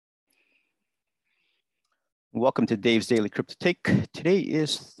Welcome to Dave's Daily Crypto Take. Today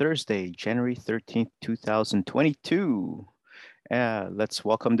is Thursday, January 13th, 2022. Let's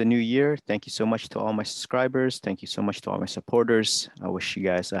welcome the new year. Thank you so much to all my subscribers. Thank you so much to all my supporters. I wish you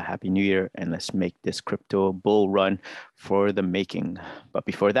guys a happy new year and let's make this crypto bull run for the making. But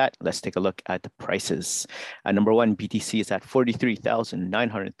before that, let's take a look at the prices. At number one, BTC is at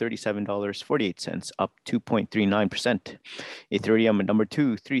 $43,937.48, up 2.39%. Ethereum at number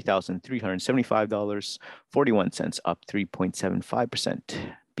two, $3,375.41, up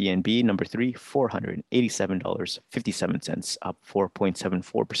 3.75%. BNB number three, $487.57, up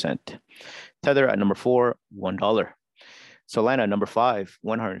 4.74%. Tether at number four, $1. Solana number five,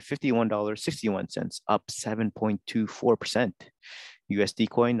 $151.61, up 7.24%. USD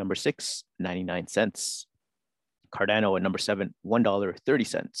coin number six, 99 cents. Cardano at number seven,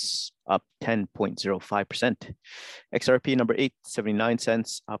 $1.30, up 10.05%. XRP number eight, 79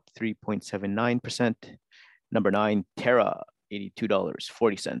 cents, up 3.79%. Number nine, Terra,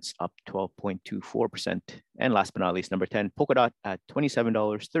 $82.40, up 12.24%. And last but not least, number 10, Polkadot at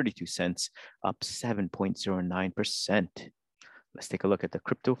 $27.32, up 7.09%. Let's take a look at the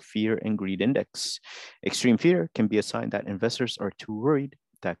Crypto Fear and Greed Index. Extreme fear can be a sign that investors are too worried.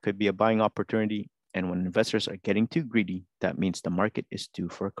 That could be a buying opportunity. And when investors are getting too greedy, that means the market is due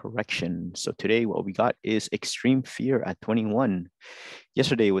for a correction. So today, what we got is extreme fear at 21.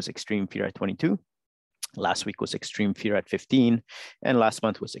 Yesterday was extreme fear at 22. Last week was extreme fear at 15. And last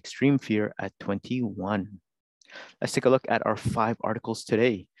month was extreme fear at 21. Let's take a look at our 5 articles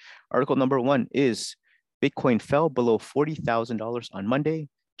today. Article number 1 is Bitcoin fell below $40,000 on Monday,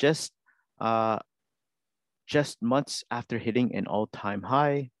 just months after hitting an all-time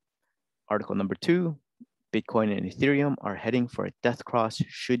high. Article number 2, Bitcoin and Ethereum are heading for a death cross.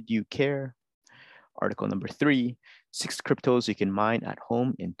 Should you care? Article number 3, 6 cryptos you can mine at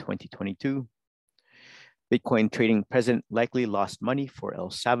home in 2022. Bitcoin trading president likely lost money for El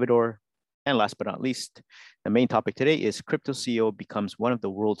Salvador. And last but not least, the main topic today is crypto CEO becomes one of the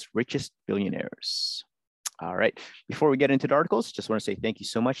world's richest billionaires. All right, before we get into the articles, just want to say thank you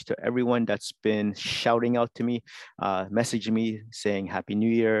so much to everyone that's been shouting out to me, messaging me saying Happy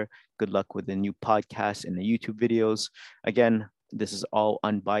New Year, good luck with the new podcast and the YouTube videos. Again, this is all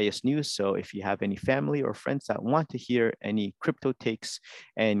unbiased news. So if you have any family or friends that want to hear any crypto takes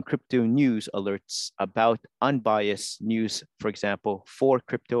and crypto news alerts about unbiased news, for example, for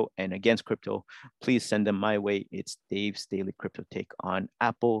crypto and against crypto, please send them my way. It's Dave's Daily Crypto Take on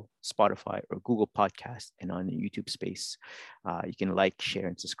Apple, Spotify, or Google Podcast and on the YouTube space. You can like, share,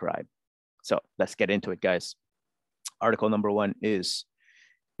 and subscribe. So let's get into it, guys. Article number 1 is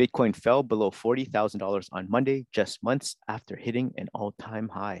Bitcoin fell below $40,000 on Monday, just months after hitting an all-time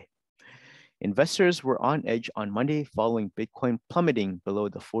high. Investors were on edge on Monday following Bitcoin plummeting below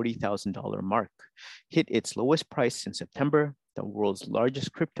the $40,000 mark. Hit its lowest price since September, the world's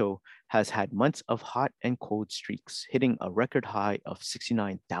largest crypto has had months of hot and cold streaks, hitting a record high of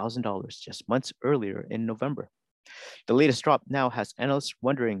 $69,000 just months earlier in November. The latest drop now has analysts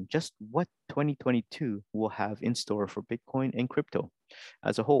wondering just what 2022 will have in store for Bitcoin and crypto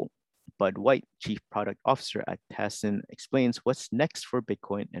as a whole. Bud White, Chief Product Officer at Tassin, explains what's next for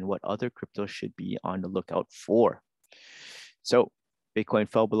Bitcoin and what other cryptos should be on the lookout for. So Bitcoin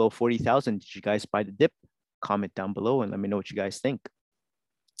fell below 40,000. Did you guys buy the dip? Comment down below and let me know what you guys think.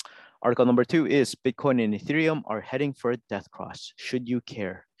 Article number 2 is Bitcoin and Ethereum are heading for a death cross. Should you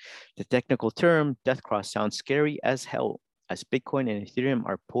care? The technical term death cross sounds scary as hell. As Bitcoin and Ethereum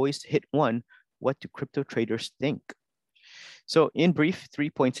are poised to hit one, what do crypto traders think? So in brief,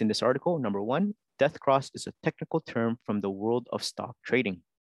 3 points in this article. Number 1, death cross is a technical term from the world of stock trading.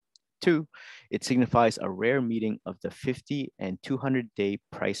 2, it signifies a rare meeting of the 50 and 200-day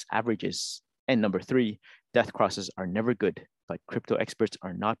price averages. And number 3, death crosses are never good, but crypto experts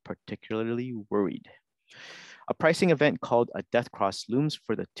are not particularly worried. A pricing event called a death cross looms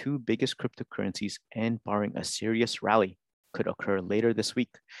for the 2 biggest cryptocurrencies and, barring a serious rally, could occur later this week.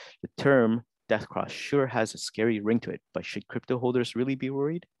 The term death cross sure has a scary ring to it, but should crypto holders really be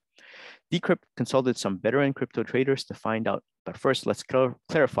worried? Decrypt consulted some veteran crypto traders to find out, but first let's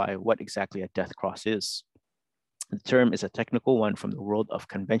clarify what exactly a death cross is. The term is a technical one from the world of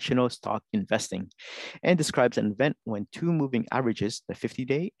conventional stock investing and describes an event when 2 moving averages, the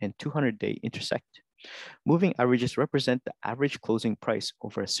 50-day and 200-day, intersect. Moving averages represent the average closing price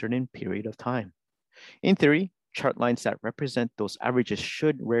over a certain period of time. In theory, chart lines that represent those averages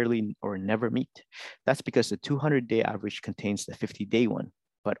should rarely or never meet. That's because the 200-day average contains the 50-day one,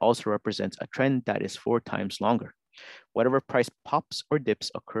 but also represents a trend that is 4 times longer. Whatever price pops or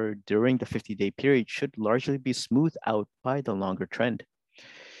dips occur during the 50-day period should largely be smoothed out by the longer trend.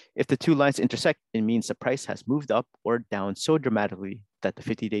 If the two lines intersect, it means the price has moved up or down so dramatically that the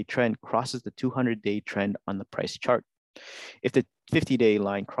 50-day trend crosses the 200-day trend on the price chart. If the 50-day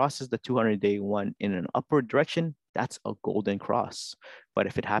line crosses the 200-day one in an upward direction, that's a golden cross. But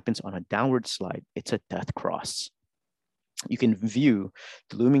if it happens on a downward slide, it's a death cross. You can view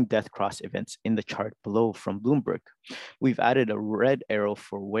the looming death cross events in the chart below from Bloomberg. We've added a red arrow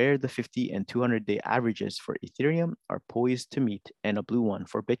for where the 50 and 200-day averages for Ethereum are poised to meet and a blue one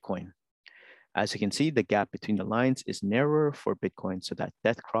for Bitcoin. As you can see, the gap between the lines is narrower for Bitcoin, so that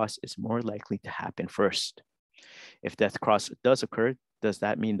death cross is more likely to happen first. If death cross does occur, does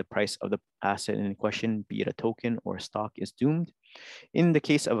that mean the price of the asset in question, be it a token or a stock, is doomed? In the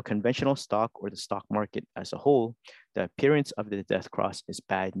case of a conventional stock or the stock market as a whole, the appearance of the death cross is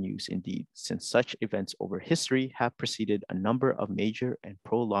bad news indeed, since such events over history have preceded a number of major and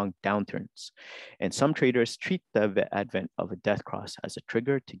prolonged downturns. And some traders treat the advent of a death cross as a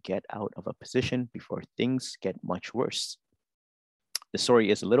trigger to get out of a position before things get much worse. The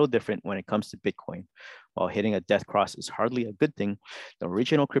story is a little different when it comes to Bitcoin. While hitting a death cross is hardly a good thing, the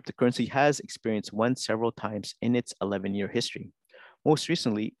original cryptocurrency has experienced one several times in its 11-year history, most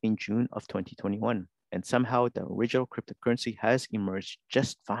recently in June of 2021, and somehow the original cryptocurrency has emerged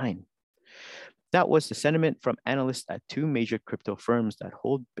just fine. That was the sentiment from analysts at two major crypto firms that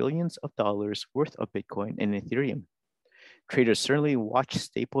hold billions of dollars worth of Bitcoin and Ethereum. Traders certainly watch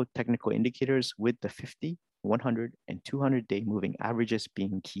staple technical indicators, with the 50, 100, and 200-day moving averages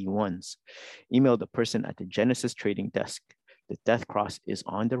being key ones. Email the person at the Genesis trading desk. The death cross is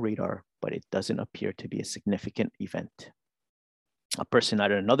on the radar, but it doesn't appear to be a significant event. A person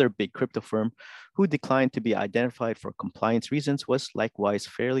at another big crypto firm who declined to be identified for compliance reasons was likewise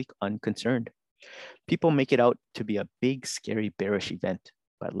fairly unconcerned. People make it out to be a big, scary, bearish event,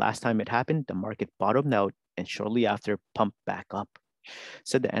 but last time it happened, the market bottomed out and shortly after pumped back up,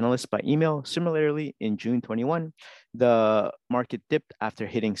 said the analyst by email. Similarly, in June 21, the market dipped after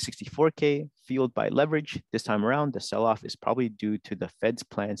hitting 64K, fueled by leverage. This time around, the sell-off is probably due to the Fed's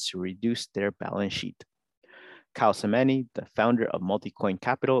plans to reduce their balance sheet. Kyle Samani, the founder of Multicoin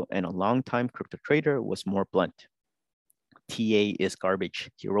Capital and a longtime crypto trader, was more blunt. TA is garbage,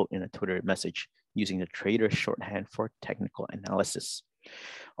 he wrote in a Twitter message, using the trader shorthand for technical analysis.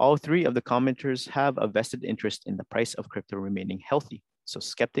 All three of the commenters have a vested interest in the price of crypto remaining healthy, so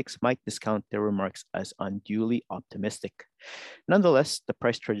skeptics might discount their remarks as unduly optimistic. Nonetheless, the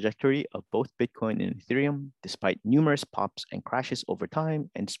price trajectory of both Bitcoin and Ethereum, despite numerous pops and crashes over time,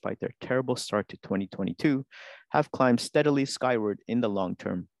 and despite their terrible start to 2022, have climbed steadily skyward in the long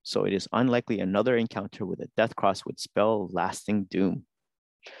term, so it is unlikely another encounter with a death cross would spell lasting doom.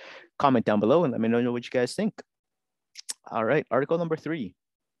 Comment down below and let me know what you guys think. All right, article number 3.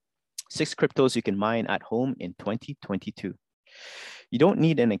 6 cryptos you can mine at home in 2022. You don't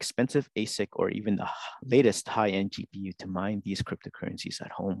need an expensive ASIC or even the latest high-end GPU to mine these cryptocurrencies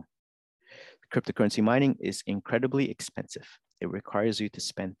at home. Cryptocurrency mining is incredibly expensive. It requires you to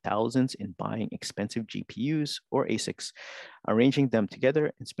spend thousands in buying expensive GPUs or ASICs, arranging them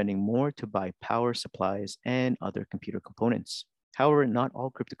together, and spending more to buy power supplies and other computer components. However, not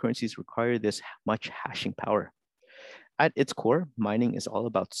all cryptocurrencies require this much hashing power. At its core, mining is all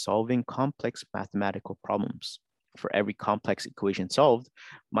about solving complex mathematical problems. For every complex equation solved,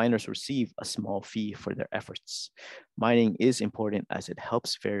 miners receive a small fee for their efforts. Mining is important as it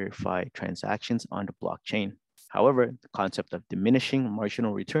helps verify transactions on the blockchain. However, the concept of diminishing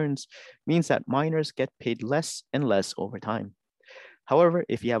marginal returns means that miners get paid less and less over time. However,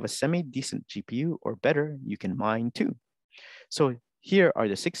 if you have a semi-decent GPU or better, you can mine too. So here are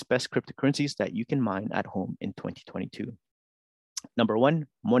the 6 best cryptocurrencies that you can mine at home in 2022. Number 1,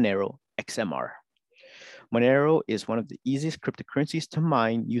 Monero XMR. Monero is one of the easiest cryptocurrencies to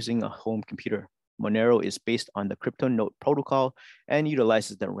mine using a home computer. Monero is based on the CryptoNote protocol and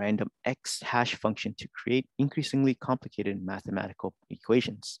utilizes the random X hash function to create increasingly complicated mathematical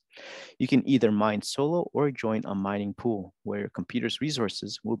equations. You can either mine solo or join a mining pool, where your computer's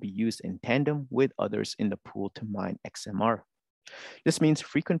resources will be used in tandem with others in the pool to mine XMR. This means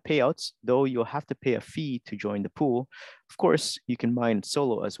frequent payouts, though you'll have to pay a fee to join the pool. Of course, you can mine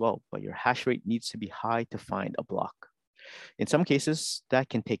solo as well, but your hash rate needs to be high to find a block. In some cases, that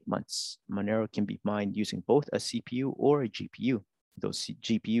can take months. Monero can be mined using both a CPU or a GPU. Those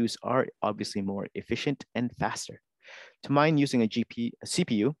GPUs are obviously more efficient and faster. To mine using a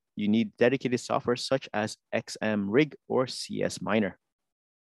CPU, you need dedicated software such as XMRig or CS Miner.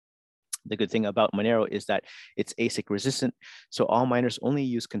 The good thing about Monero is that it's ASIC resistant, so all miners only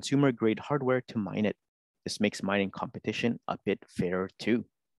use consumer-grade hardware to mine it. This makes mining competition a bit fairer too.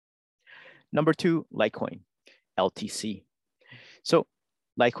 Number 2, Litecoin, LTC. So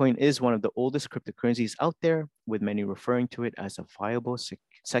Litecoin is one of the oldest cryptocurrencies out there, with many referring to it as a viable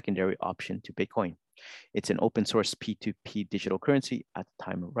secondary option to Bitcoin. It's an open source P2P digital currency at the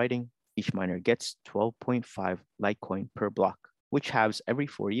time of writing. Each miner gets 12.5 Litecoin per block, which halves every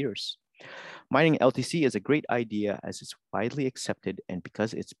 4 years. Mining LTC is a great idea as it's widely accepted and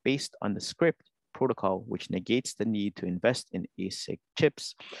because it's based on the Scrypt protocol, which negates the need to invest in ASIC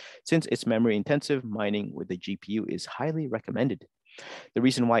chips. Since it's memory intensive, mining with the GPU is highly recommended. The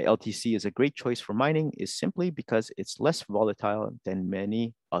reason why LTC is a great choice for mining is simply because it's less volatile than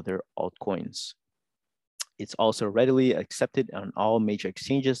many other altcoins. It's also readily accepted on all major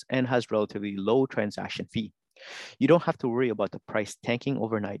exchanges and has relatively low transaction fee. You don't have to worry about the price tanking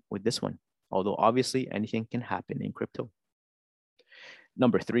overnight with this one, although obviously anything can happen in crypto.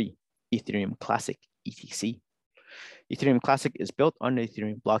 Number 3, Ethereum Classic, ETC. Ethereum Classic is built on the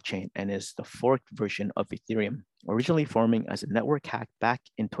Ethereum blockchain and is the forked version of Ethereum, originally forming as a network hack back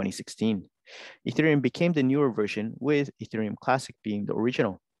in 2016. Ethereum became the newer version, with Ethereum Classic being the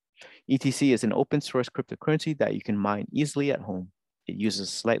original. ETC is an open source cryptocurrency that you can mine easily at home. It uses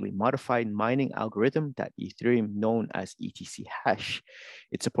a slightly modified mining algorithm that Ethereum known as ETC hash.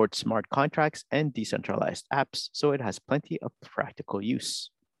 It supports smart contracts and decentralized apps, so it has plenty of practical use.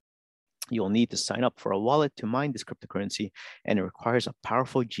 You'll need to sign up for a wallet to mine this cryptocurrency, and it requires a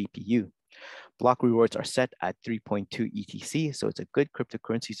powerful GPU. Block rewards are set at 3.2 ETC, so it's a good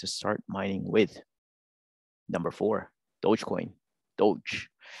cryptocurrency to start mining with. Number 4, Dogecoin, Doge.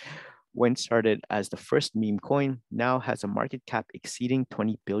 When started as the first meme coin, now has a market cap exceeding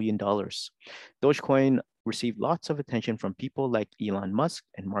 $20 billion. Dogecoin received lots of attention from people like Elon Musk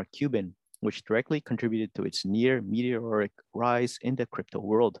and Mark Cuban, which directly contributed to its near meteoric rise in the crypto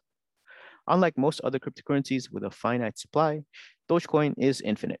world. Unlike most other cryptocurrencies with a finite supply, Dogecoin is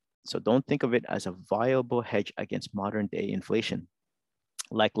infinite, so don't think of it as a viable hedge against modern day inflation.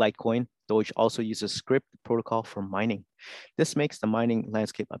 Like Litecoin, Doge also uses Scrypt protocol for mining. This makes the mining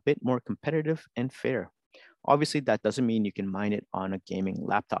landscape a bit more competitive and fair. Obviously, that doesn't mean you can mine it on a gaming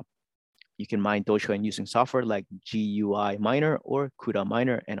laptop. You can mine Dogecoin using software like GUI Miner or CUDA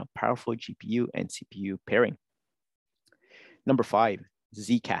Miner and a powerful GPU and CPU pairing. Number 5,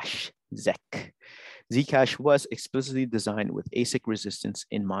 Zcash, ZEC. Zcash was explicitly designed with ASIC resistance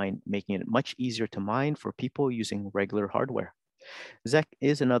in mind, making it much easier to mine for people using regular hardware. ZEC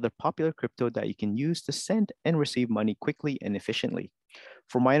is another popular crypto that you can use to send and receive money quickly and efficiently.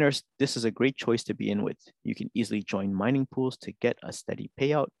 For miners, this is a great choice to be in with. You can easily join mining pools to get a steady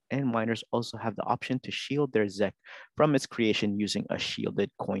payout, and miners also have the option to shield their ZEC from its creation using a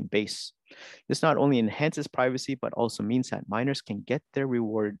shielded coin base. This not only enhances privacy, but also means that miners can get their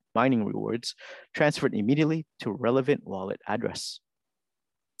mining rewards transferred immediately to a relevant wallet address.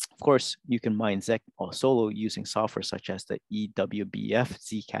 Of course, you can mine ZEC or solo using software such as the EWBF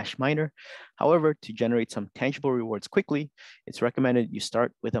Zcash miner. However, to generate some tangible rewards quickly, it's recommended you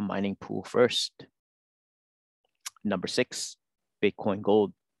start with a mining pool first. Number 6, Bitcoin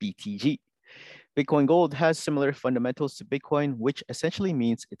Gold, BTG. Bitcoin Gold has similar fundamentals to Bitcoin, which essentially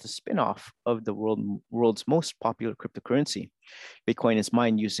means it's a spin-off of the world's most popular cryptocurrency. Bitcoin is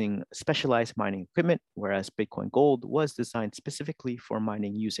mined using specialized mining equipment, whereas Bitcoin Gold was designed specifically for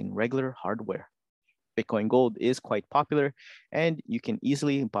mining using regular hardware. Bitcoin Gold is quite popular, and you can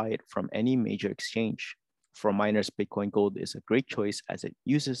easily buy it from any major exchange. For miners, Bitcoin Gold is a great choice as it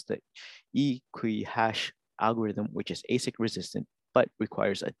uses the Equihash algorithm, which is ASIC resistant, but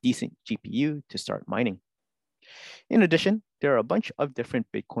requires a decent GPU to start mining. In addition, there are a bunch of different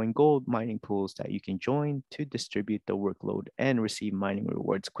Bitcoin Gold mining pools that you can join to distribute the workload and receive mining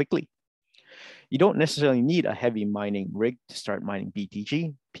rewards quickly. You don't necessarily need a heavy mining rig to start mining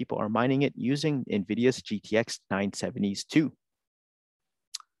BTG. People are mining it using NVIDIA's GTX 970s too.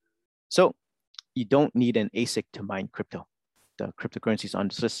 So you don't need an ASIC to mine crypto. The cryptocurrencies on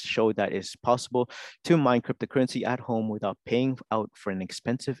this list show that it's possible to mine cryptocurrency at home without paying out for an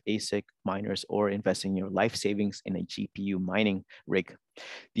expensive ASIC miners or investing your life savings in a GPU mining rig.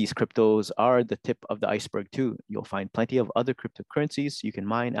 These cryptos are the tip of the iceberg too. You'll find plenty of other cryptocurrencies you can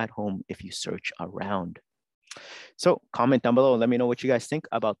mine at home if you search around. So comment down below and let me know what you guys think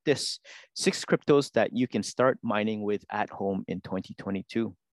about this. 6 cryptos that you can start mining with at home in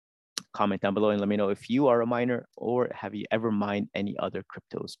 2022. Comment down below and let me know if you are a miner or have you ever mined any other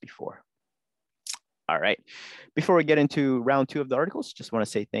cryptos before. All right, before we get into round 2 of the articles, just want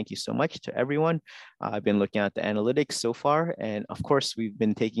to say thank you so much to everyone. I've been looking at the analytics so far, and of course, we've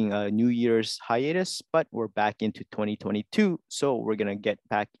been taking a New Year's hiatus, but we're back into 2022. So we're going to get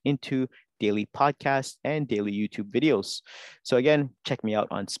back into daily podcasts and daily YouTube videos. So again, check me out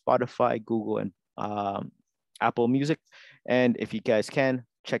on Spotify, Google, and Apple Music. And if you guys can,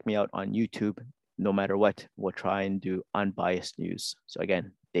 check me out on YouTube. No matter what, we'll try and do unbiased news. So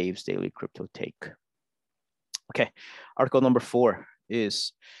again, Dave's Daily Crypto Take. Okay, article number 4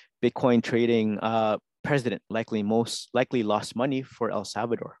 is Bitcoin trading president most likely lost money for El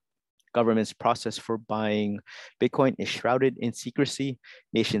Salvador. Government's process for buying Bitcoin is shrouded in secrecy.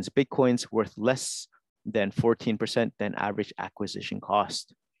 Nation's Bitcoins worth less than 14% than average acquisition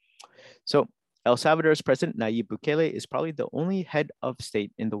cost. So El Salvador's President Nayib Bukele is probably the only head of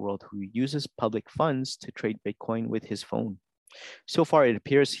state in the world who uses public funds to trade Bitcoin with his phone. So far, it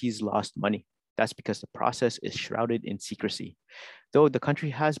appears he's lost money. That's because the process is shrouded in secrecy. Though the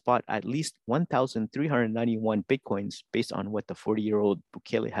country has bought at least 1,391 Bitcoins based on what the 40-year-old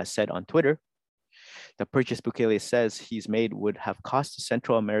Bukele has said on Twitter, the purchase Bukele says he's made would have cost the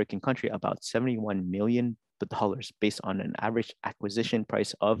Central American country about $71 million based on an average acquisition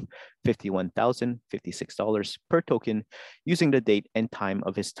price of $51,056 per token using the date and time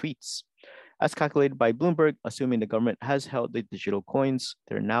of his tweets. As calculated by Bloomberg, assuming the government has held the digital coins,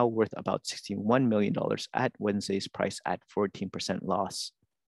 they're now worth about $61 million at Wednesday's price at 14% loss.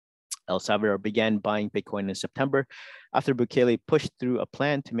 El Salvador began buying Bitcoin in September after Bukele pushed through a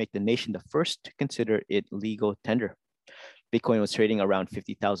plan to make the nation the first to consider it legal tender. Bitcoin was trading around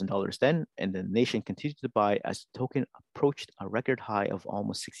 $50,000 then, and the nation continued to buy as the token approached a record high of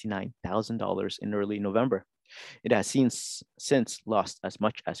almost $69,000 in early November. It has since lost as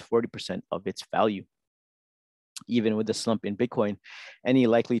much as 40% of its value. Even with the slump in Bitcoin, any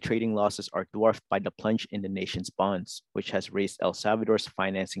likely trading losses are dwarfed by the plunge in the nation's bonds, which has raised El Salvador's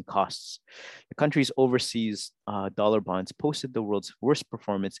financing costs. The country's overseas dollar bonds posted the world's worst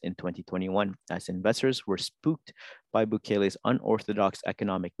performance in 2021, as investors were spooked by Bukele's unorthodox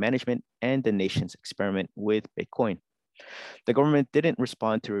economic management and the nation's experiment with Bitcoin. The government didn't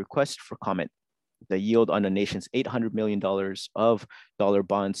respond to requests for comment. The yield on the nation's $800 million of dollar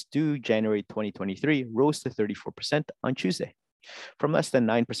bonds due January 2023 rose to 34% on Tuesday, from less than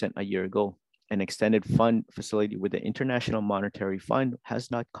 9% a year ago. An extended fund facility with the International Monetary Fund has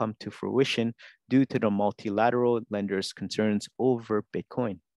not come to fruition due to the multilateral lenders' concerns over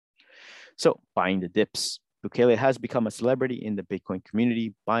Bitcoin. So, buying the dips. Bukele has become a celebrity in the Bitcoin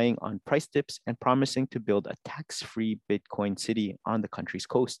community, buying on price dips and promising to build a tax-free Bitcoin city on the country's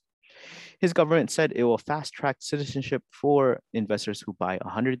coast. His government said it will fast-track citizenship for investors who buy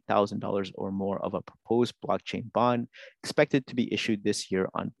 $100,000 or more of a proposed blockchain bond expected to be issued this year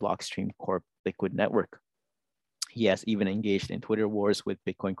on Blockstream Corp Liquid Network. He has even engaged in Twitter wars with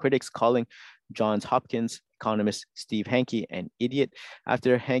Bitcoin critics, calling Johns Hopkins economist Steve Hanke an idiot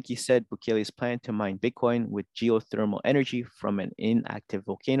after Hanke said Bukele's plan to mine Bitcoin with geothermal energy from an inactive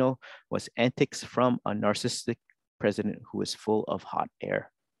volcano was antics from a narcissistic president who is full of hot air.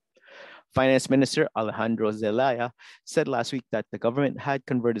 Finance Minister Alejandro Zelaya said last week that the government had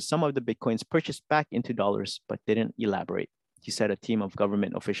converted some of the Bitcoins purchased back into dollars, but didn't elaborate. He said a team of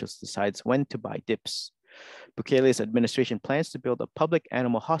government officials decides when to buy dips. Bukele's administration plans to build a public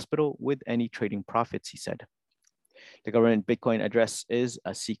animal hospital with any trading profits, he said. The government Bitcoin address is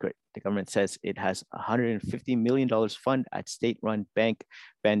a secret. The government says it has $150 million fund at state-run bank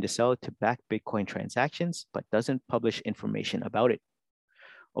Bandicel to back Bitcoin transactions, but doesn't publish information about it.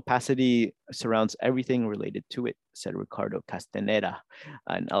 Opacity surrounds everything related to it, said Ricardo Castaneda,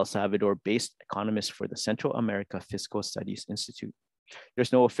 an El Salvador-based economist for the Central America Fiscal Studies Institute.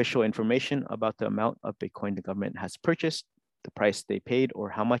 There's no official information about the amount of Bitcoin the government has purchased, the price they paid, or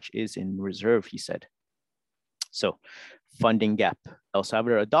how much is in reserve, he said. So, funding gap. El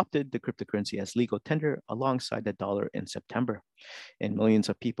Salvador adopted the cryptocurrency as legal tender alongside the dollar in September, and millions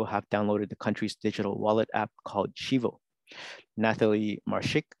of people have downloaded the country's digital wallet app called Chivo. Natalie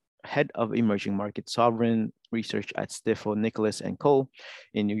Marshik, head of emerging market sovereign research at Stifel Nicholas & Co.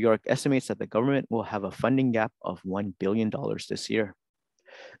 in New York, estimates that the government will have a funding gap of $1 billion this year.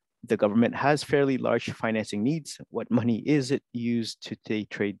 The government has fairly large financing needs. What money is it used to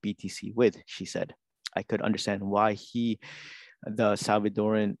trade BTC with, she said. I could understand why the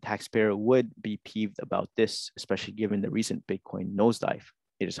Salvadoran taxpayer would be peeved about this, especially given the recent Bitcoin nosedive.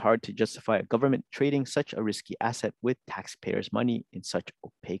 It is hard to justify a government trading such a risky asset with taxpayers' money in such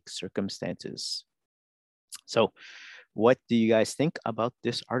opaque circumstances. So, what do you guys think about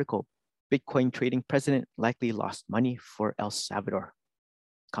this article? Bitcoin trading president likely lost money for El Salvador.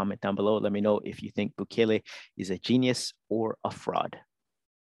 Comment down below. Let me know if you think Bukele is a genius or a fraud.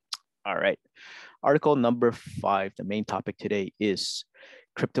 All right. Article number 5, the main topic today is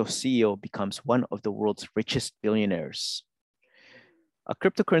crypto CEO becomes one of the world's richest billionaires. A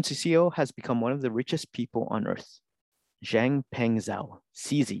cryptocurrency CEO has become one of the richest people on earth. Zhang Peng Zhao,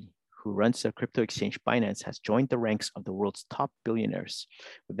 CZ, who runs the crypto exchange Binance, has joined the ranks of the world's top billionaires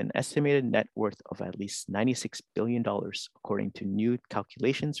with an estimated net worth of at least $96 billion, according to new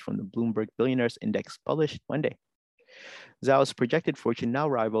calculations from the Bloomberg Billionaires Index published Monday. Zhao's projected fortune now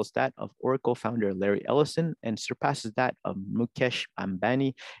rivals that of Oracle founder Larry Ellison and surpasses that of Mukesh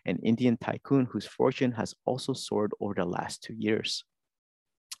Ambani, an Indian tycoon whose fortune has also soared over the last 2 years.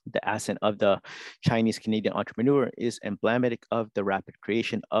 The ascent of the Chinese-Canadian entrepreneur is emblematic of the rapid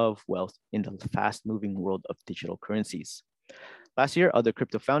creation of wealth in the fast-moving world of digital currencies. Last year, other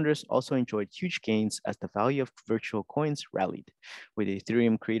crypto founders also enjoyed huge gains as the value of virtual coins rallied, with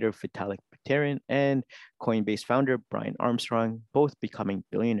Ethereum creator Vitalik Buterin and Coinbase founder Brian Armstrong both becoming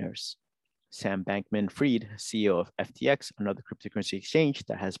billionaires. Sam Bankman-Fried, CEO of FTX, another cryptocurrency exchange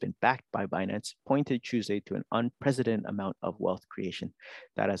that has been backed by Binance, pointed Tuesday to an unprecedented amount of wealth creation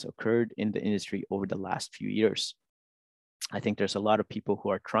that has occurred in the industry over the last few years. I think there's a lot of people who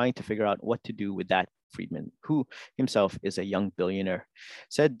are trying to figure out what to do with that. Friedman, who himself is a young billionaire,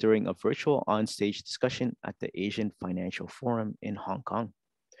 said during a virtual on-stage discussion at the Asian Financial Forum in Hong Kong.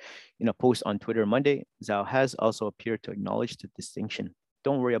 In a post on Twitter Monday, Zhao has also appeared to acknowledge the distinction.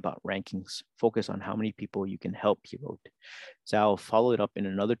 Don't worry about rankings. Focus on how many people you can help, he wrote. Zhao followed up in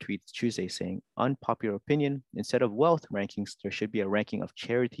another tweet Tuesday saying, unpopular opinion, instead of wealth rankings, there should be a ranking of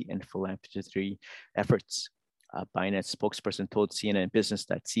charity and philanthropy efforts. A Binance spokesperson told CNN Business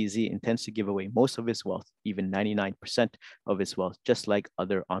that CZ intends to give away most of his wealth, even 99% of his wealth, just like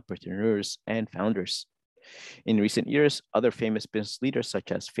other entrepreneurs and founders. In recent years, other famous business leaders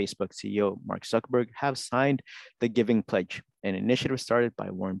such as Facebook CEO Mark Zuckerberg have signed the Giving Pledge, an initiative started by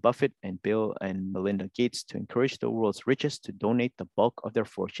Warren Buffett and Bill and Melinda Gates to encourage the world's richest to donate the bulk of their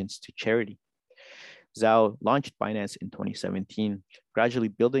fortunes to charity. Zhao launched Binance in 2017, gradually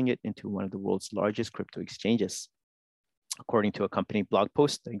building it into one of the world's largest crypto exchanges. According to a company blog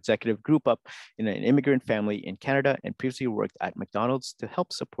post, the executive grew up in an immigrant family in Canada and previously worked at McDonald's to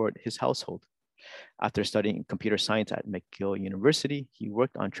help support his household. After studying computer science at McGill University, he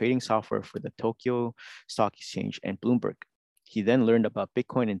worked on trading software for the Tokyo Stock Exchange and Bloomberg. He then learned about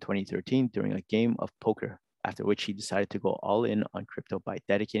Bitcoin in 2013 during a game of poker, after which he decided to go all in on crypto by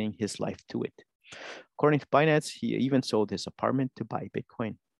dedicating his life to it. According to Binance, he even sold his apartment to buy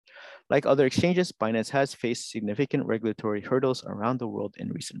Bitcoin. Like other exchanges, Binance has faced significant regulatory hurdles around the world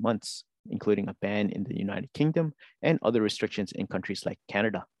in recent months, including a ban in the United Kingdom and other restrictions in countries like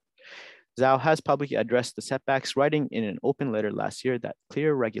Canada. Zhao has publicly addressed the setbacks, writing in an open letter last year that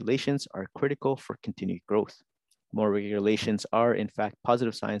clear regulations are critical for continued growth. More regulations are, in fact,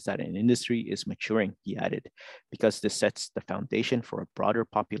 positive signs that an industry is maturing, he added, because this sets the foundation for a broader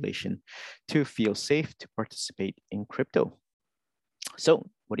population to feel safe to participate in crypto. So,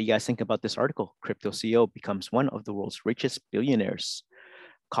 what do you guys think about this article? Crypto CEO becomes one of the world's richest billionaires.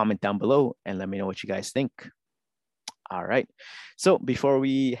 Comment down below and let me know what you guys think. All right, so before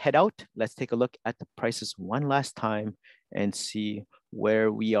we head out, let's take a look at the prices one last time and see where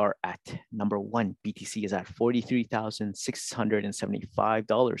we are at. Number one, BTC is at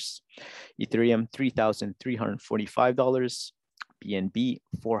 $43,675. Ethereum, $3,345. BNB,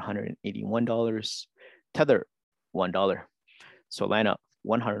 $481. Tether, $1. Solana,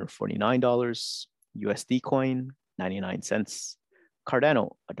 $149. USD coin, 99 cents.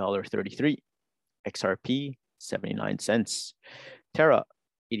 Cardano, $1.33. XRP, 79 cents. Terra,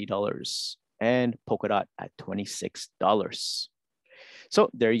 $80. And Polkadot at $26. So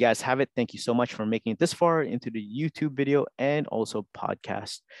there you guys have it. Thank you so much for making it this far into the YouTube video and also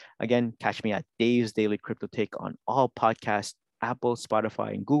podcast. Again, catch me at Dave's Daily Crypto Take on all podcasts, Apple,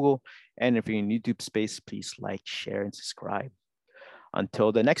 Spotify, and Google. And if you're in YouTube space, please like, share, and subscribe.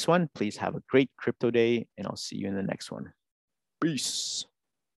 Until the next one, please have a great crypto day, and I'll see you in the next one. Peace.